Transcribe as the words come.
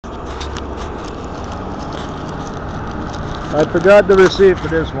I forgot the receipt for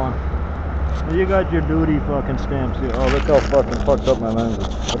this one. You got your duty fucking stamps here. Oh, look how fucking fucked up my lens is.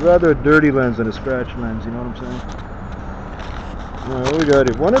 I'd rather a dirty lens than a scratch lens, you know what I'm saying? Alright, what we got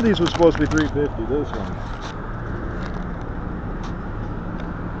here? One of these was supposed to be $350, this one.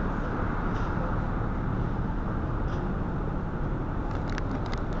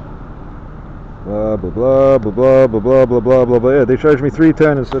 Blah blah blah blah blah blah blah blah blah blah blah. Yeah, they charged me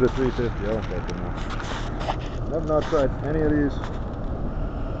 $310 instead of $350. I don't fucking know. I've not tried any of these.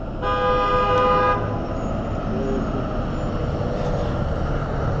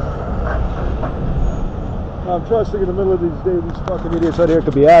 I'm trusting in the middle of these days, these fucking idiots out here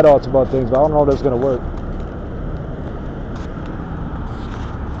could be adults about things, but I don't know if that's gonna work.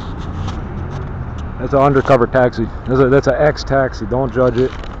 That's an undercover taxi. That's an ex-taxi. Don't judge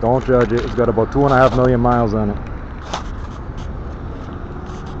it. Don't judge it. It's got about 2.5 million miles on it.